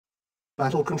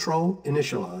Battle control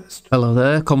initialized. Hello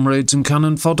there, comrades and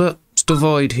cannon fodder. It's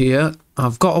Dvoid here.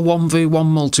 I've got a 1v1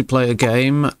 multiplayer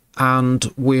game, and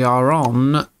we are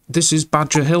on... This is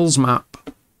Badger Hills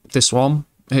map, this one.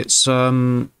 It's,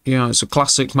 it's a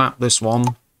classic map, this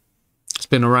one. It's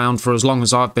been around for as long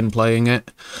as I've been playing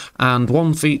it. And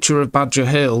one feature of Badger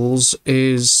Hills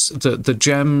is that the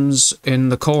gems in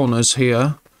the corners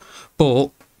here, but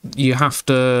you have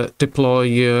to deploy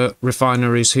your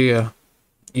refineries here.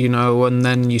 You know, and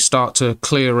then you start to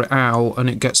clear it out and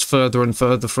it gets further and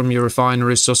further from your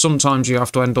refineries, so sometimes you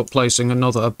have to end up placing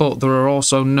another, but there are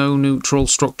also no neutral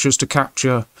structures to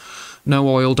capture. No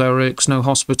oil derricks, no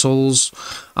hospitals.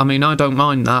 I mean, I don't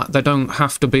mind that. They don't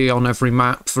have to be on every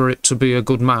map for it to be a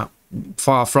good map.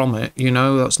 Far from it, you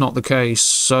know, that's not the case.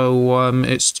 So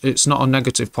it's not a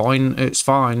negative point, it's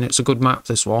fine. It's a good map,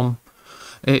 this one.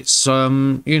 It's,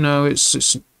 you know,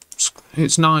 it's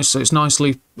nice. It's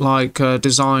nicely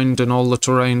designed, and all the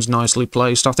terrain's nicely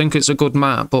placed. I think it's a good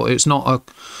map, but it's not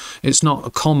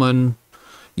a common,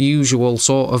 usual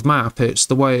sort of map. It's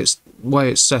the way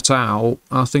it's set out.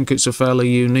 I think it's a fairly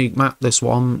unique map, this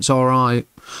one. It's all right.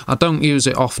 I don't use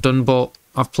it often, but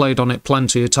I've played on it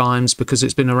plenty of times because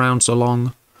it's been around so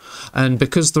long. And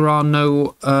because there are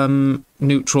no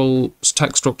neutral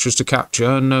tech structures to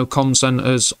capture, no comm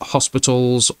centres,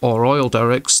 hospitals or oil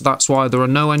derricks, that's why there are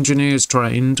no engineers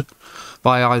trained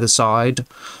by either side.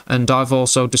 And I've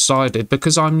also decided,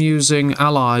 because I'm using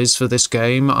allies for this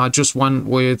game, I just went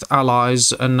with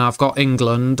allies, and I've got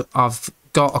England, I've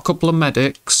got a couple of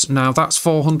medics. Now that's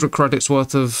 400 credits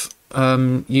worth of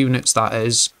units, that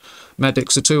is.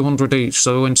 Medics are 200 each,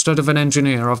 so instead of an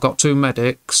engineer I've got 2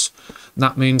 medics.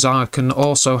 That means I can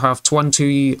also have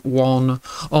 18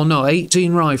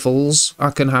 rifles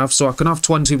I can have, so I can have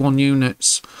 21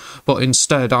 units, but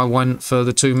instead I went for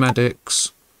the 2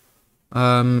 medics.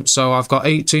 So I've got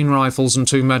 18 rifles and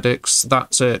 2 medics,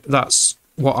 that's it. That's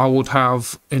what I would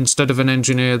have instead of an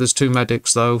engineer. There's 2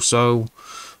 medics though, so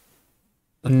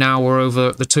now we're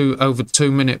over the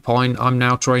 2-minute point. I'm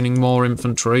now training more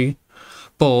infantry,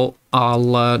 but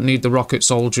I'll need the rocket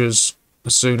soldiers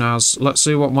as soon as... Let's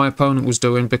see what my opponent was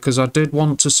doing, because I did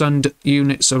want to send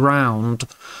units around,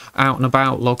 out and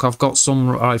about. Look, I've got some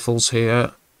rifles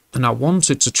here, and I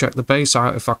wanted to check the base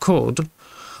out if I could,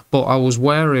 but I was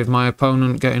wary of my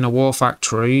opponent getting a war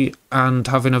factory and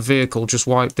having a vehicle just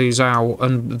wipe these out,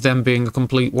 and them being a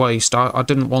complete waste. I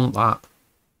didn't want that.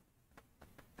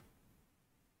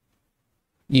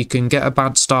 You can get a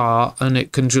bad start, and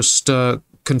it can just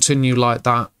continue like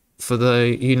that for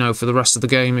the for the rest of the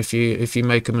game if you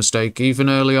make a mistake, even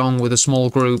early on with a small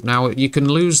group. Now you can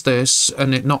lose this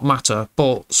and it not matter,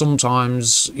 but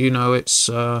sometimes it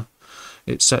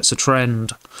sets a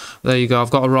trend. There you go. I've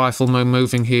got a rifleman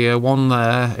moving here, one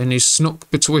there, and he's snuck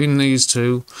between these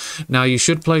two. Now you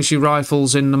should place your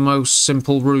rifles in the most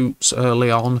simple routes early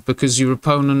on, because your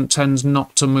opponent tends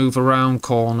not to move around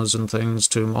corners and things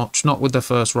too much, not with their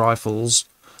first rifles.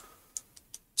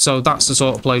 So that's the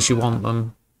sort of place you want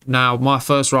them. Now, my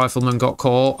first rifleman got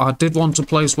caught. I did want to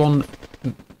place one.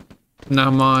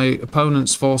 Now, my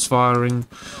opponent's force firing.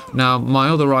 Now, my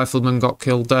other rifleman got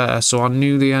killed there, so I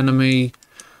knew the enemy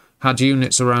had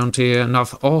units around here. And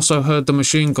I've also heard the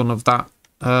machine gun of that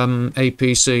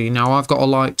APC. Now, I've got a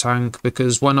light tank,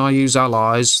 because when I use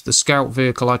allies, the scout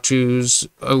vehicle I choose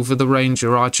over the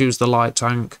ranger, I choose the light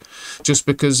tank, just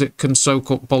because it can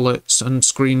soak up bullets and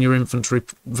screen your infantry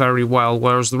very well,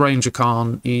 whereas the ranger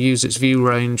can't. You use its view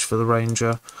range for the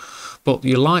ranger, but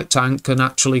your light tank can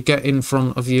actually get in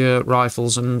front of your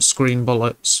rifles and screen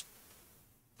bullets.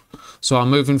 So I'm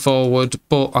moving forward,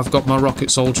 but I've got my rocket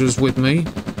soldiers with me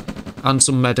and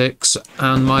some medics,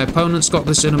 and my opponent's got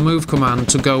this in a move command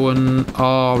to go and...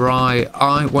 Oh, right.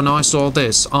 When I saw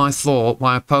this, I thought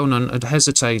my opponent had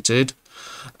hesitated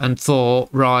and thought,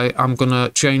 right, I'm gonna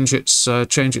change its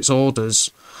orders,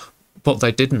 but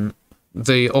they didn't.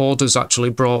 The orders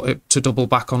actually brought it to double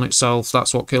back on itself.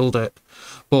 That's what killed it.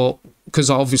 But because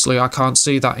obviously I can't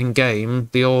see that in game,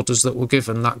 the orders that were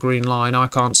given, that green line, I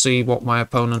can't see what my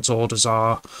opponent's orders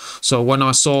are. So when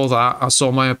I saw that, I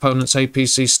saw my opponent's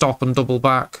APC stop and double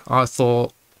back. I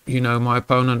thought, my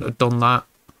opponent had done that,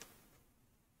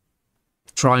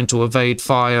 trying to evade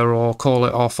fire or call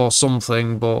it off or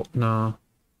something, but no.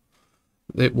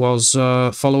 It was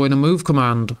following a move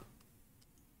command.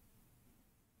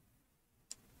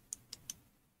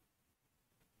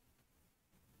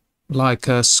 Like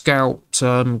a scout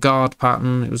guard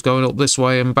pattern. It was going up this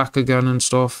way and back again and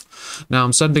stuff. Now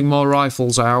I'm sending more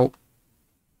rifles out.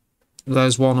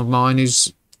 There's one of mine.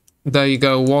 There you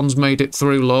go. One's made it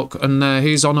through, look. And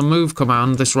he's on a move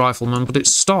command, this rifleman, but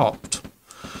it's stopped.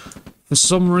 For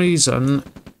some reason,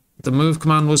 the move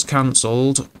command was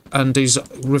cancelled, and he's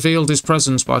revealed his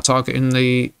presence by targeting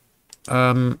the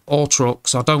ore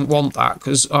trucks. I don't want that,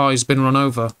 because, oh, he's been run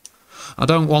over. I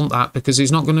don't want that, because he's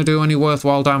not going to do any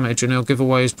worthwhile damage, and he'll give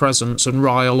away his presence and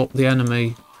rile up the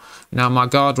enemy. Now, my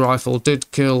guard rifle did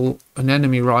kill an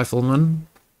enemy rifleman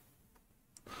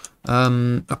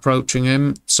approaching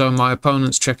him, so my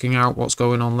opponent's checking out what's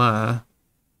going on there.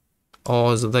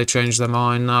 Or has they changed their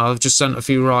mind? No, I've just sent a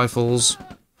few rifles.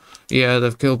 Yeah,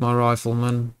 they've killed my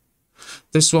rifleman.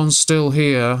 This one's still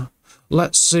here.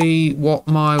 Let's see what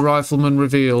my rifleman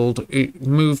revealed. It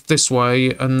moved this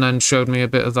way and then showed me a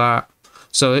bit of that.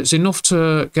 So it's enough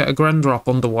to get a Gren drop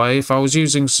underway. If I was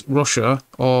using Russia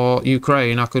or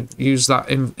Ukraine, I could use that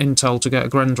intel to get a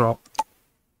Gren drop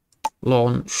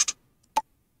launched.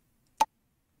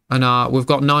 And we've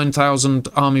got 9,000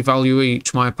 army value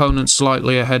each. My opponent's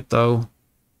slightly ahead, though.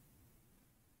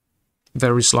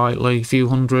 Very slightly, a few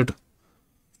hundred.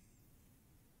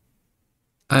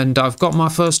 And I've got my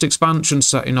first expansion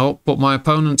setting up, but my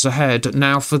opponent's ahead.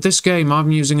 Now, for this game,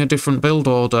 I'm using a different build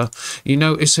order. You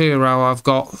notice here how I've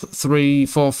got 3,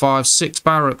 4, 5, 6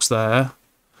 barracks there.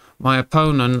 My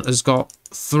opponent has got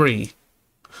 3.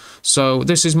 So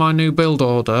this is my new build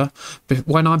order.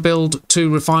 When I build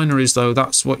 2 refineries, though,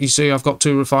 that's what you see. I've got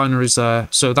 2 refineries there.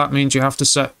 So that means you have to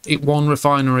set 1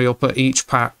 refinery up at each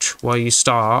patch where you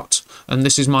start. And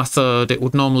this is my 3rd. It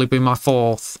would normally be my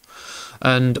 4th.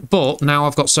 But now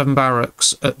I've got 7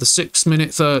 barracks. At the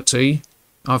 6:30 30,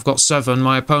 I've got 7.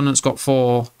 My opponent's got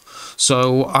 4.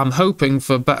 So I'm hoping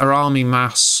for better army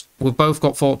mass. We've both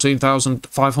got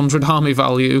 14,500 army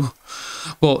value.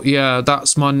 But yeah,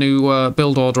 that's my new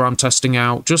build order I'm testing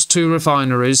out. Just 2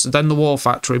 refineries, then the war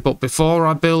factory. But before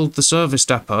I build the service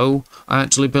depot, I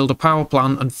actually build a power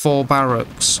plant and 4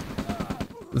 barracks.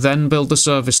 Then build the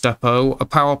service depot, a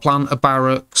power plant, a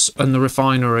barracks, and the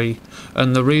refinery.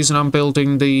 And the reason I'm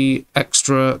building the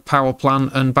extra power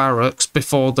plant and barracks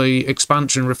before the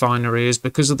expansion refinery is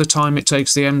because of the time it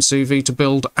takes the MCV to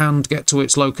build and get to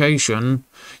its location.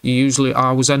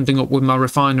 I was ending up with my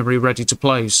refinery ready to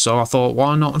place, so I thought,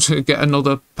 why not get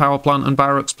another power plant and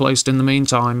barracks placed in the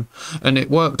meantime? And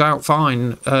it worked out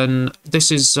fine, and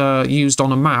this is used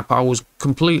on a map I was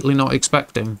completely not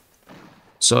expecting.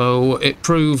 So it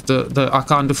proved that I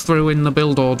kind of threw in the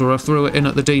build order, I threw it in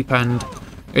at the deep end.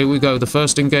 Here we go, the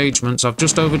first engagements. I've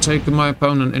just overtaken my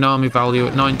opponent in army value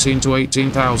at 19 to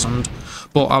 18,000,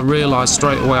 but I realised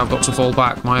straight away I've got to fall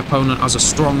back. My opponent has a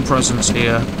strong presence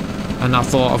here, and I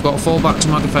thought I've got to fall back to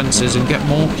my defences and get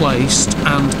more placed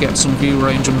and get some view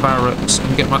range and barracks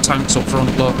and get my tanks up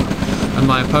front, look. And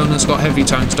my opponent's got heavy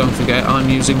tanks, don't forget. I'm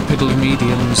using piddly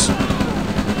mediums.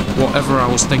 Whatever I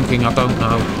was thinking, I don't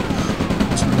know.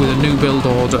 With a new build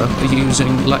order,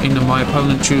 letting my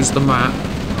opponent choose the map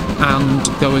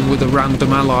and going with a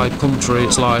random allied country,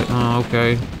 it's like, oh,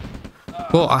 okay.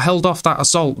 But I held off that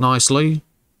assault nicely,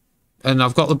 and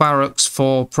I've got the barracks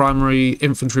for primary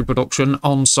infantry production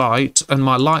on site, and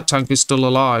my light tank is still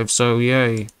alive, so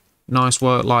yay. Nice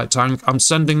work, light tank. I'm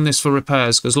sending this for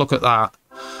repairs, because look at that.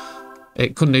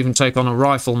 It couldn't even take on a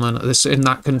rifleman in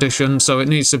that condition, so it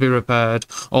needs to be repaired.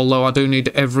 Although I do need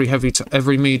every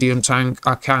medium tank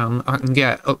I can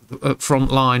get at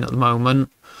front line at the moment.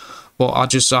 But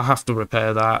I have to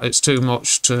repair that. It's too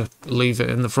much to leave it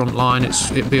in the front line.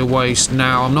 It'd be a waste.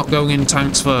 Now, I'm not going in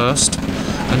tanks first,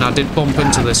 and I did bump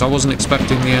into this. I wasn't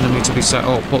expecting the enemy to be set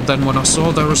up, but then when I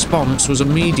saw their response was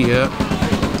immediate,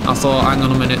 I thought, hang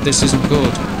on a minute, this isn't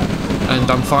good. And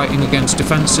I'm fighting against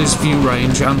defences, view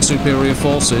range, and superior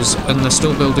forces, and they're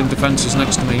still building defences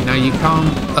next to me. Now, you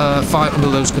can't fight under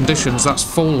those conditions. That's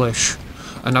foolish.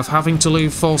 And I'm having to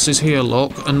leave forces here,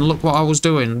 look, and look what I was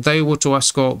doing. They were to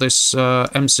escort this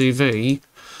MCV,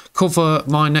 cover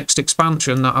my next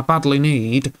expansion that I badly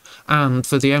need, and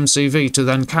for the MCV to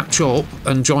then catch up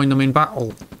and join them in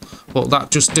battle. But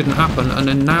that just didn't happen, and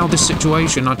in now this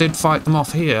situation, I did fight them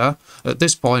off here at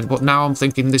this point, but now I'm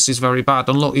thinking this is very bad,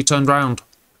 and look, he turned round.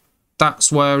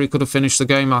 That's where he could have finished the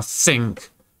game, I think.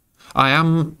 I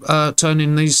am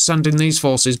sending these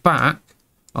forces back.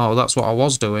 Oh, that's what I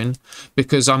was doing,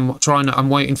 because I'm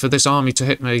waiting for this army to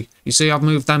hit me. You see, I've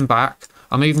moved them back.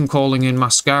 I'm even calling in my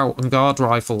scout and guard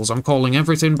rifles. I'm calling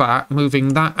everything back, moving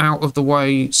that out of the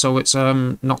way so it's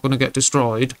not going to get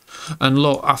destroyed. And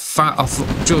look,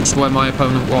 I've judged where my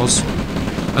opponent was.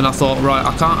 And I thought, right,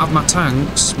 I can't have my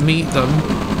tanks meet them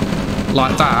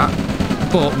like that.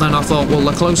 But then I thought, well,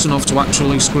 they're close enough to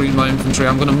actually screen my infantry.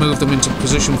 I'm going to move them into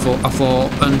position, I thought.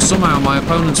 And somehow my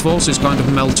opponent's forces kind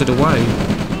of melted away.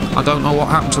 I don't know what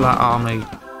happened to that army.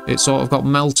 It sort of got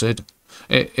melted.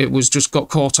 It was just got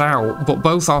caught out, but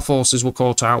both our forces were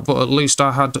caught out, but at least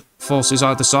I had forces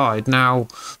either side. Now,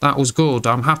 that was good.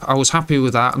 I was happy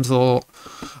with that and thought,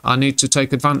 I need to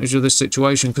take advantage of this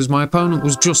situation, because my opponent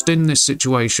was just in this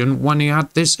situation when he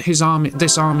had this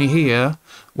army here,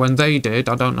 when they did,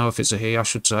 I don't know if it's a he, I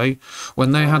should say,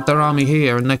 when they had their army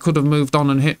here and they could have moved on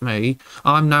and hit me.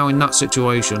 I'm now in that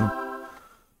situation,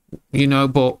 you know,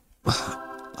 but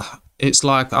it's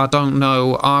like, I don't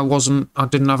know, I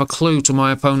didn't have a clue to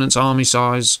my opponent's army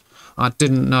size. I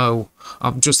didn't know.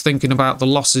 I'm just thinking about the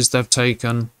losses they've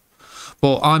taken.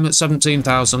 But I'm at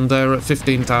 17,000, they're at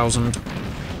 15,000.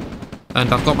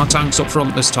 And I've got my tanks up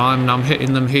front this time, and I'm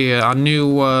hitting them here. I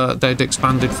knew they'd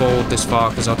expanded forward this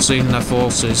far, because I'd seen their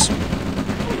forces.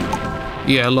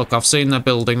 Yeah, look, I've seen their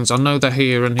buildings. I know they're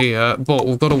here and here, but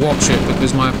we've got to watch it,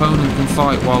 because my opponent can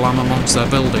fight while I'm amongst their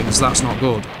buildings. That's not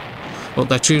good. But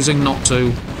they're choosing not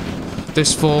to.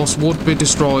 This force would be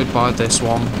destroyed by this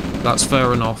one. That's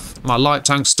fair enough. My light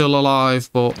tank's still alive,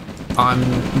 but I'm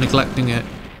neglecting it,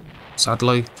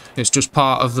 sadly. It's just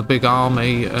part of the big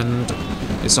army, and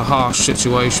it's a harsh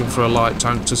situation for a light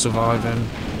tank to survive in.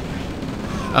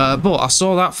 But I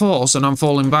saw that force, and I'm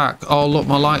falling back. Oh, look,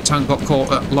 my light tank got caught,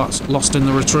 lost in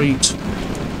the retreat.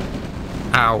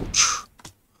 Ouch.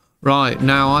 Right,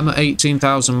 now I'm at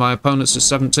 18,000, my opponent's at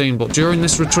 17, but during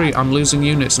this retreat I'm losing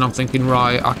units, and I'm thinking,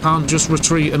 right, I can't just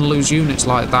retreat and lose units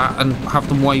like that and have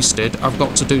them wasted. I've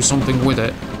got to do something with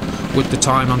it, with the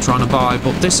time I'm trying to buy.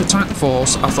 But this attack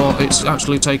force, I thought, it's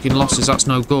actually taking losses, that's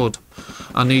no good.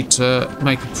 I need to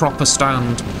make a proper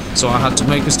stand, so I had to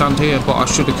make a stand here, but I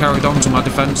should have carried on to my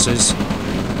defences.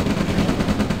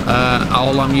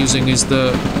 All I'm using is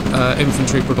the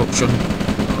infantry production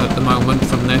at the moment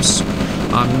from this.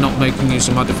 I'm not making use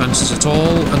of my defences at all,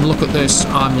 and look at this,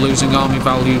 I'm losing army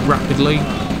value rapidly.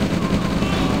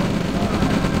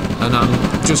 And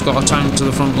I'm just got a tank to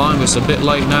the front line. It's a bit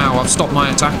late now, I've stopped my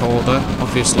attack order,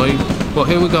 obviously. But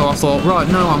here we go, I thought, right,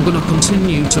 no, I'm going to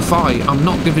continue to fight. I'm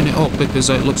not giving it up because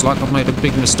it looks like I've made a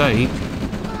big mistake.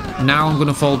 Now I'm going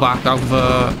to fall back.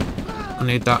 I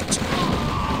need that.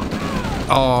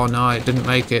 Oh, no, it didn't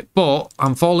make it. But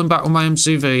I'm falling back with my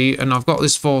MCV, and I've got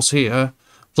this force here.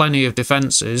 Plenty of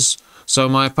defences, so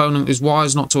my opponent is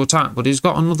wise not to attack, but he's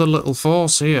got another little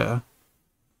force here.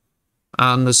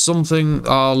 And there's something...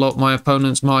 Oh, look, my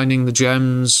opponent's mining the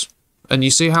gems. And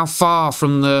you see how far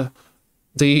from the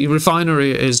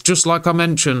refinery it is, just like I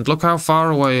mentioned. Look how far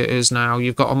away it is now.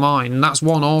 You've got a mine, and that's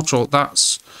one ore truck.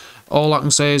 That's... All I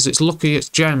can say is it's lucky it's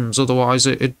gems, otherwise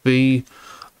it'd be...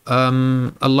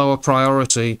 a lower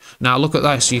priority. Now look at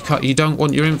this, you don't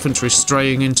want your infantry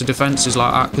straying into defences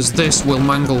like that, because this will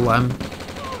mangle them.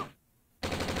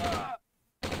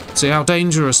 See how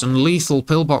dangerous and lethal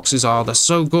pillboxes are, they're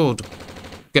so good.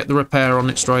 Get the repair on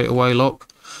it straight away, look.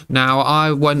 Now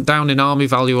I went down in army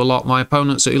value a lot, my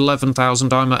opponent's at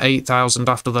 11,000, I'm at 8,000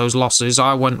 after those losses.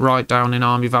 I went right down in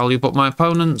army value, but my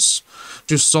opponent's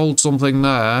just sold something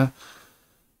there.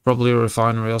 Probably a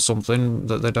refinery or something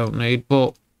that they don't need,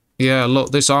 but yeah, look,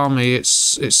 this army,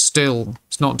 it's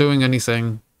not doing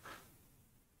anything.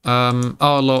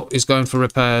 Oh, look, he's going for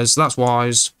repairs. That's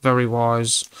wise, very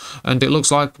wise. And it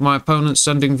looks like my opponent's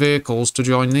sending vehicles to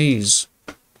join these.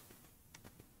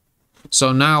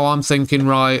 So now I'm thinking,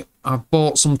 right, I've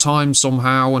bought some time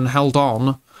somehow and held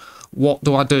on. What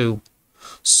do I do?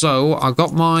 So I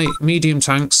got my medium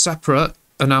tanks separate,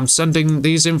 and I'm sending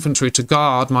these infantry to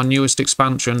guard my newest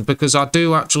expansion, because I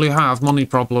do actually have money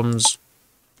problems.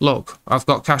 Look, I've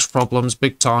got cash problems,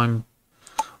 big time.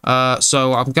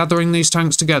 So I'm gathering these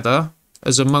tanks together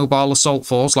as a mobile assault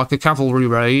force, like a cavalry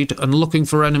raid, and looking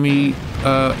for enemy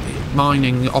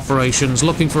mining operations,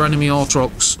 looking for enemy ore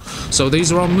trucks. So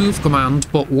these are on move command,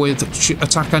 but with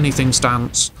attack anything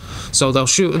stance. So they'll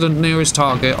shoot at the nearest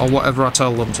target, or whatever I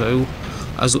tell them to,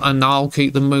 and I'll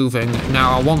keep them moving.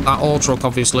 Now, I want that ore truck,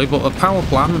 obviously, but a power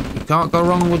plant, you can't go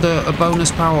wrong with a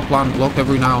bonus power plant, look,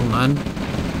 every now and then.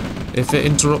 If it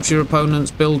interrupts your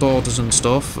opponent's build orders and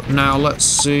stuff. Now, let's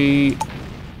see...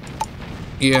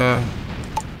 Yeah.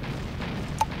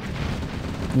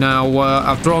 Now,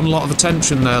 I've drawn a lot of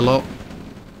attention there, look.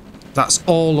 That's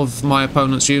all of my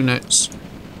opponent's units.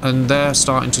 And they're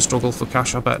starting to struggle for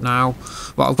cash, I bet, now.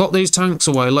 But I've got these tanks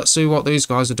away. Let's see what these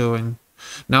guys are doing.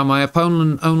 Now, my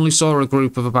opponent only saw a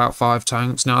group of about 5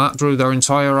 tanks. Now, that drew their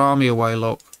entire army away,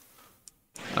 look.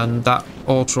 And that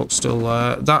ore truck's still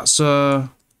there. That's,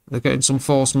 they're getting some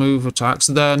forced move attacks.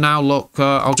 There, now look,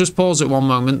 I'll just pause it one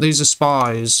moment. These are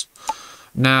spies.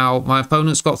 Now, my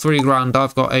opponent's got 3 grand,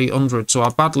 I've got 800, so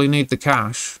I badly need the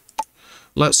cash.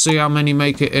 Let's see how many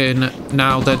make it in.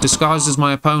 Now, they're disguised as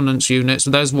my opponent's units.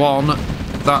 There's one.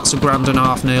 That's £1.5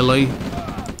 grand nearly.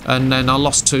 and then I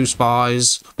lost 2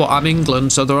 spies. But I'm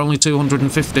England, so they're only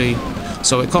 250.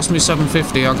 So it cost me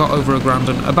 750. I got over about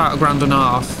 £1.5 grand.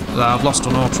 I've lost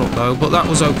an ore truck though, but that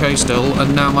was okay still.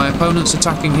 And now my opponent's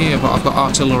attacking here, but I've got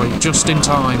artillery just in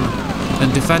time.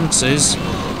 And defences,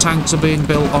 tanks are being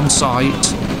built on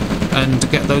site, and to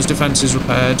get those defences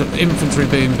repaired, infantry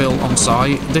being built on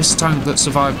site. This tank that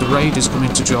survived the raid is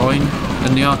coming to join,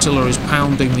 and the artillery is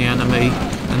pounding the enemy,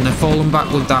 and they're falling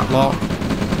back with that lot.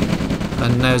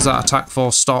 And there's that attack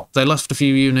force stop. They left a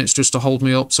few units just to hold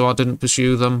me up so I didn't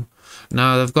pursue them.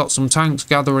 Now they've got some tanks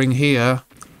gathering here,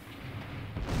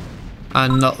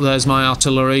 and there's my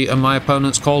artillery, and my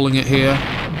opponent's calling it here,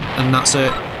 and that's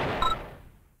it.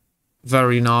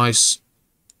 Very nice.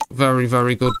 Very,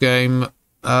 very good game.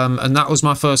 And that was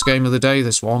my first game of the day,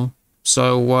 this one.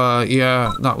 So,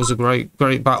 yeah, that was a great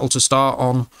battle to start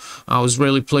on. I was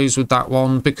really pleased with that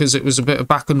one because it was a bit of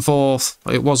back and forth.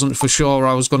 It wasn't for sure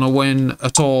I was going to win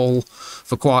at all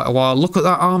for quite a while. Look at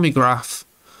that army graph.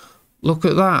 Look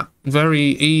at that. Very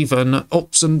even,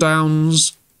 ups and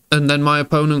downs. And then my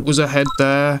opponent was ahead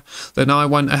there. Then I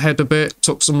went ahead a bit,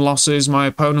 took some losses. My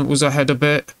opponent was ahead a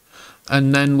bit.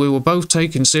 And then we were both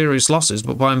taking serious losses,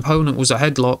 but my opponent was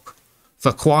ahead, look,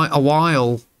 for quite a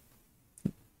while.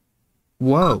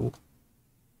 Whoa.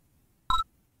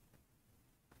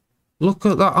 Look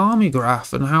at that army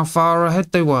graph and how far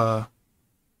ahead they were.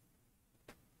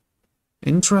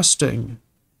 Interesting.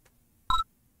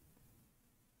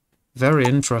 Very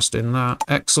interesting, that.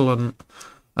 Excellent.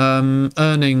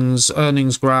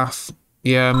 Earnings graph.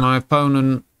 Yeah, my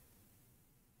opponent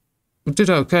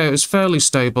did okay. It was fairly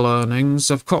stable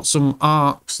earnings. I've got some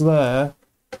arcs there.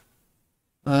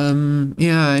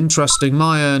 Yeah, interesting.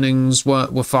 My earnings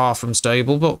were far from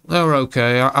stable, but they were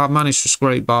okay. I managed to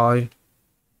scrape by.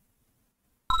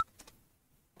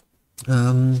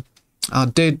 I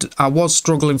was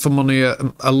struggling for money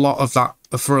for a lot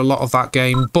of that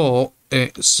game, but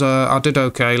I did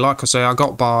okay. Like I say, I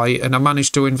got by, and I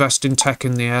managed to invest in tech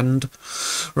in the end.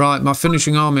 Right, my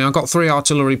finishing army, I got 3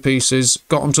 artillery pieces,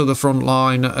 got them to the front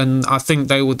line, and I think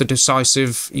they were the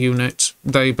decisive unit.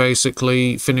 They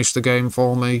basically finished the game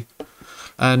for me.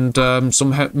 And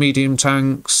some medium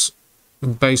tanks,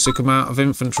 basic amount of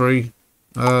infantry.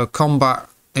 Combat,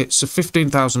 it's a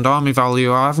 15,000 army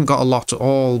value. I haven't got a lot at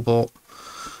all, but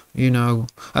you know,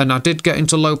 and I did get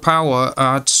into low power.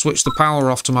 I had to switch the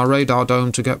power off to my radar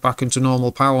dome to get back into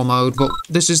normal power mode, but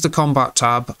this is the combat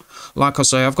tab. Like I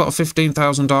say, I've got a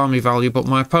 15,000 army value, but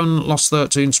my opponent lost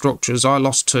 13 structures, I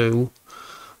lost 2.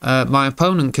 My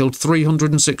opponent killed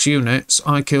 306 units,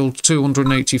 I killed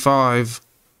 285,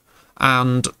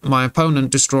 and my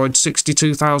opponent destroyed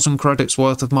 62,000 credits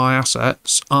worth of my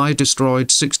assets. I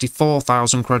destroyed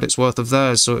 64,000 credits worth of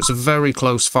theirs, so it's a very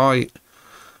close fight.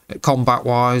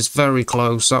 Combat-wise, very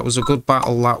close. That was a good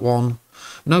battle, that one.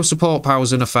 No support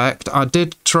powers in effect. I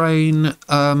did train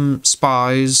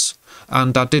spies,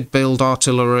 and I did build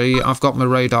artillery. I've got my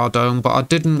radar dome, but I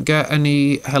didn't get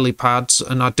any helipads,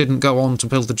 and I didn't go on to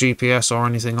build the GPS or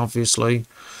anything, obviously.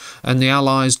 And the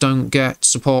Allies don't get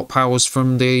support powers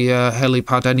from the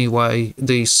helipad anyway.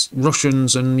 The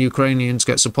Russians and Ukrainians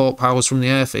get support powers from the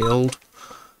airfield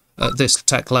at this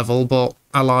tech level, but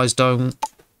Allies don't.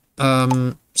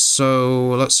 So,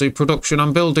 let's see, production.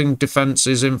 I'm building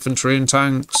defences, infantry and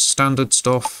tanks, standard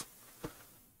stuff.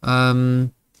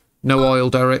 No oil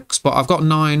derricks, but I've got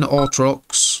 9 ore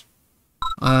trucks.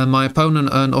 My opponent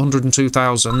earned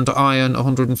 102,000, I earned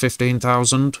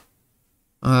 115,000.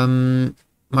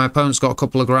 My opponent's got a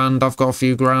couple of grand, I've got a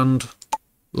few grand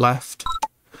left.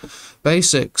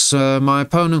 Basics, my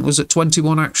opponent was at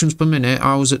 21 actions per minute,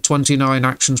 I was at 29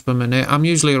 actions per minute. I'm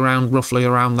usually roughly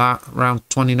around that, around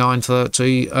 29,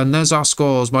 30, and there's our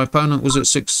scores. My opponent was at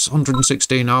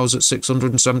 616, I was at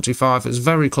 675. It's a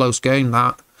very close game,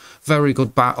 that. Very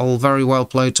good battle, very well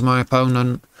played to my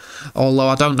opponent. Although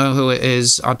I don't know who it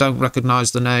is, I don't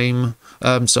recognise the name,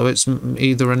 so it's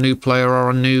either a new player or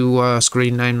a new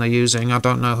screen name they're using. I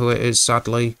don't know who it is,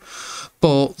 sadly.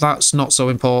 But that's not so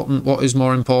important. What is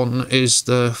more important is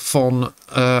the fun,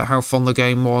 how fun the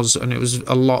game was, and it was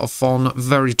a lot of fun,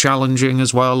 very challenging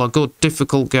as well, a good,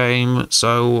 difficult game,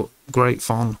 so great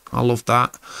fun. I love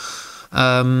that.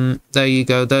 There you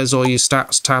go, there's all your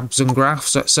stats, tabs and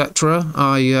graphs, etc.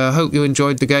 I hope you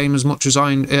enjoyed the game as much as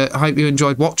I hope you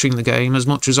enjoyed watching the game as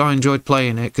much as I enjoyed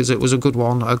playing it, because it was a good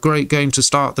one, a great game to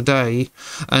start the day.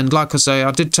 And like I say, I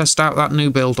did test out that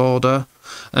new build order,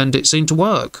 and it seemed to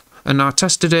work. And I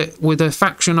tested it with a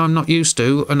faction I'm not used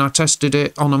to, and I tested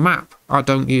it on a map I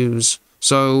don't use.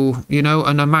 So, you know,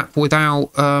 and a map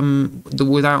without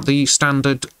the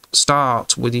standard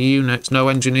start with your units, no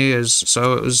engineers.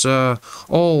 So it was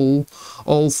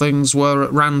all things were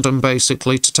at random,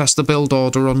 basically, to test the build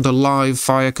order under live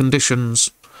fire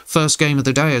conditions. First game of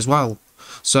the day as well.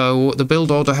 So the build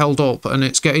order held up, and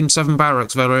it's getting 7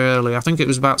 barracks very early. I think it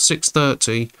was about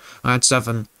 6:30. I had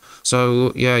 7.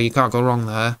 So, yeah, you can't go wrong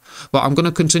there. But I'm going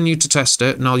to continue to test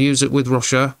it, and I'll use it with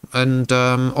Russia, and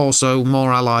also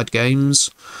more Allied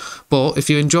games. But if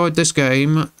you enjoyed this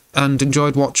game and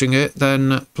enjoyed watching it,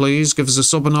 then please give us a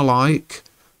sub and a like.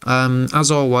 As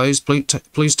always,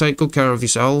 please take good care of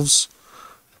yourselves.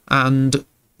 And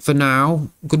for now,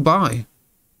 goodbye.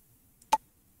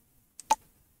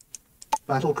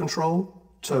 Battle control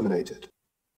terminated.